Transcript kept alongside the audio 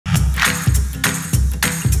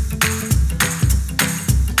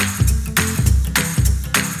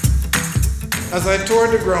As I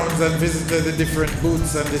toured the grounds and visited the different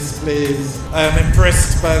booths and displays, I am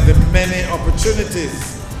impressed by the many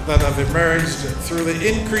opportunities that have emerged through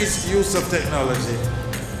the increased use of technology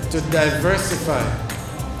to diversify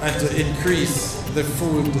and to increase the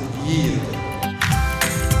food yield.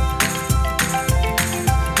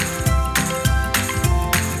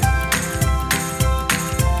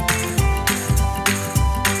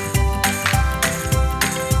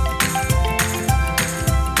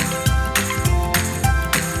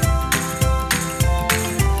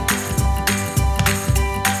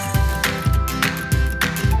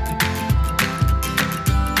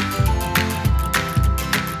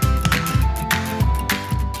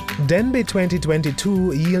 Denbigh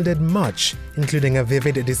 2022 yielded much, including a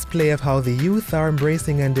vivid display of how the youth are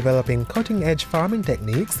embracing and developing cutting-edge farming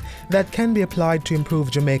techniques that can be applied to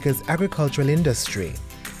improve Jamaica's agricultural industry.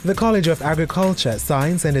 The College of Agriculture,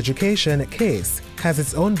 Science and Education, CASE, has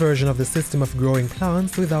its own version of the system of growing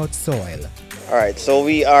plants without soil. Alright, so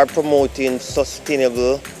we are promoting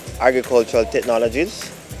sustainable agricultural technologies,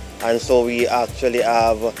 and so we actually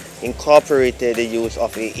have incorporated the use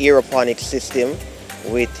of an aeroponic system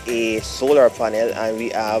with a solar panel, and we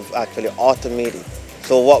have actually automated.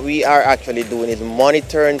 So what we are actually doing is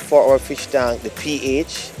monitoring for our fish tank the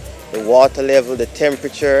pH, the water level, the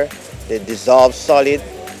temperature, the dissolved solid,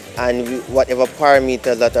 and whatever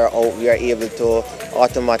parameters that are out, we are able to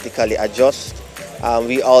automatically adjust.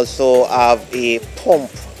 We also have a pump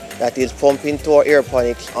that is pumping to our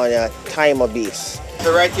aeroponics on a timer base.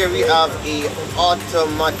 So right here we have a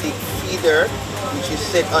automatic feeder which is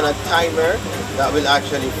set on a timer that will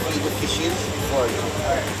actually feed the fishes for you.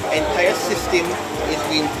 The entire system is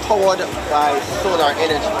being powered by solar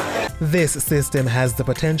energy. This system has the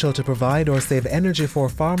potential to provide or save energy for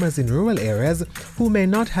farmers in rural areas who may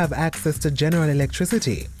not have access to general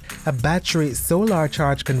electricity. A battery solar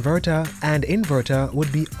charge converter and inverter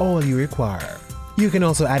would be all you require. You can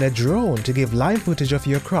also add a drone to give live footage of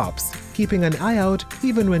your crops, keeping an eye out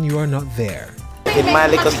even when you are not there. In my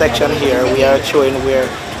little section here, we are showing where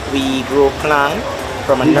we grow plants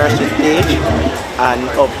from a nursery stage and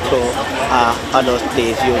up to adult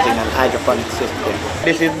stage using an hydroponic system.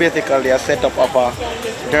 This is basically a setup of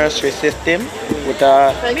a nursery system with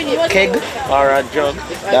a keg or a jug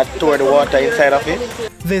that store the water inside of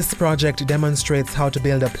it. This project demonstrates how to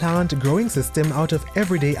build a plant growing system out of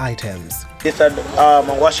everyday items. This is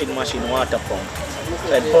a washing machine water pump.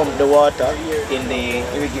 So I pump the water in the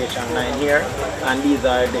irrigation line here, and these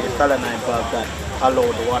are the solenoid valves that allow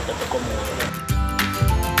the water to come out.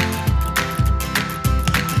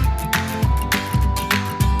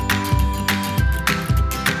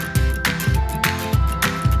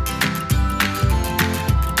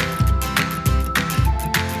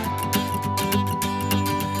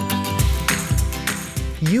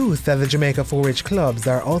 Youth at the Jamaica 4-H clubs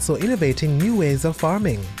are also innovating new ways of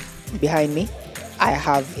farming. Behind me, I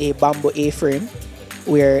have a bamboo A-frame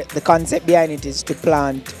where the concept behind it is to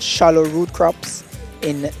plant shallow root crops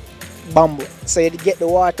in bamboo. So you get the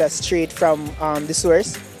water straight from the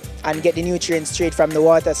source and get the nutrients straight from the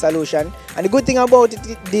water solution. And the good thing about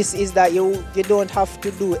this is that you don't have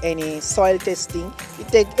to do any soil testing. You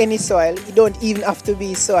take any soil, you don't even have to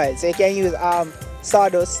be soil. So you can use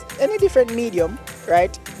sawdust, any different medium,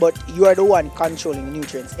 right? But you are the one controlling the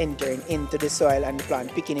nutrients entering into the soil and the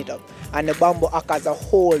plant picking it up. And the bamboo acts as a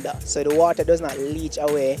holder, so the water does not leach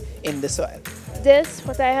away in the soil. This,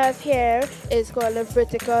 what I have here, is called a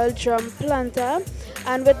vertical drum planter.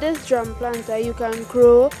 And with this drum planter, you can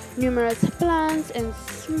grow numerous plants in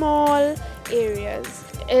small areas.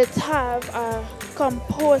 It has a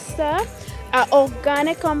composter, an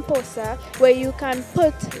organic composter, where you can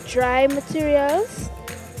put dry materials,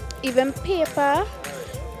 even paper,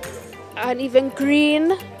 and even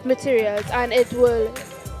green materials, and it will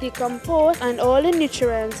decompose and all the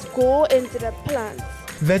nutrients go into the plants.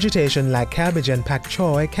 Vegetation like cabbage and pak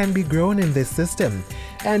choy can be grown in this system,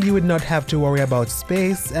 and you would not have to worry about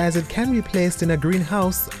space as it can be placed in a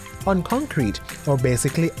greenhouse, on concrete, or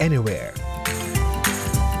basically anywhere.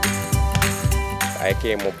 I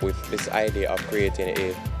came up with this idea of creating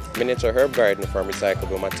a miniature herb garden from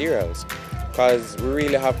recyclable materials, because we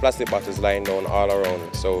really have plastic bottles lying down all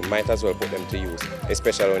around, so might as well put them to use,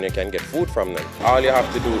 especially when you can get food from them. All you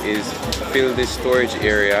have to do is fill this storage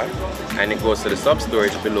area, and it goes to the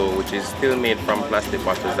sub-storage below, which is still made from plastic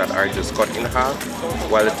bottles that are just cut in half,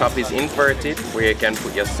 while the top is inverted, where you can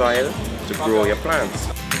put your soil to grow your plants.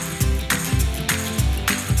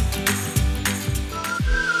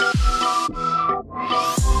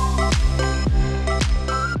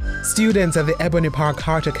 Students at the Ebony Park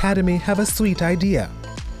Heart Academy have a sweet idea.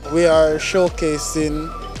 We are showcasing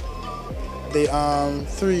the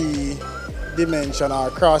 3-dimension or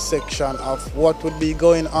cross-section of what would be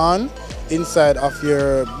going on inside of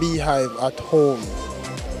your beehive at home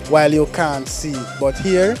while you can't see it. But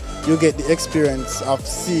here you get the experience of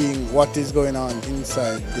seeing what is going on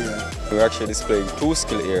inside there. We're actually displaying 2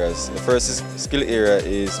 skill areas. The first skill area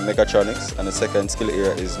is mechatronics and the second skill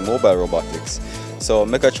area is mobile robotics. So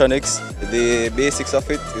mechatronics, the basics of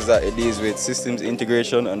it is that it deals with systems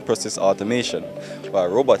integration and process automation, while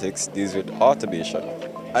robotics deals with automation.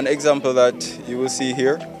 An example that you will see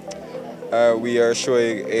here, we are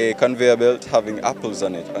showing a conveyor belt having apples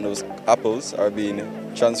on it, and those apples are being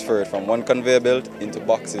transferred from one conveyor belt into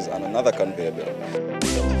boxes on another conveyor belt.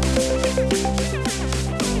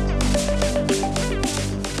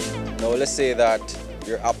 Now let's say that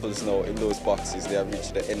your apples now in those boxes, they have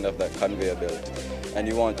reached the end of that conveyor belt, and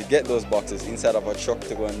you want to get those boxes inside of a truck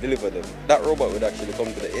to go and deliver them. That robot would actually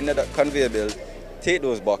come to the end of that conveyor belt, take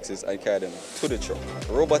those boxes and carry them to the truck.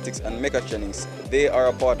 Robotics and mechatronics, they are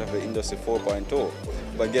a part of the Industry 4.0.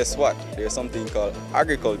 But guess what? There's something called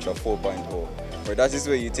Agriculture 4.0, where that is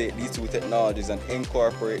where you take these 2 technologies and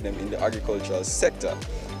incorporate them in the agricultural sector.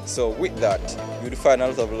 So with that, you'd find a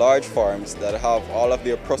lot of large farms that have all of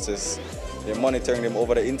their process, they're monitoring them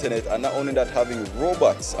over the internet, and not only that, having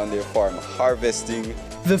robots on their farm harvesting.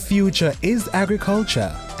 The future is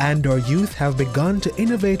agriculture, and our youth have begun to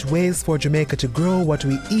innovate ways for Jamaica to grow what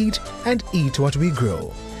we eat and eat what we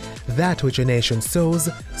grow. That which a nation sows,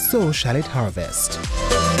 so shall it harvest.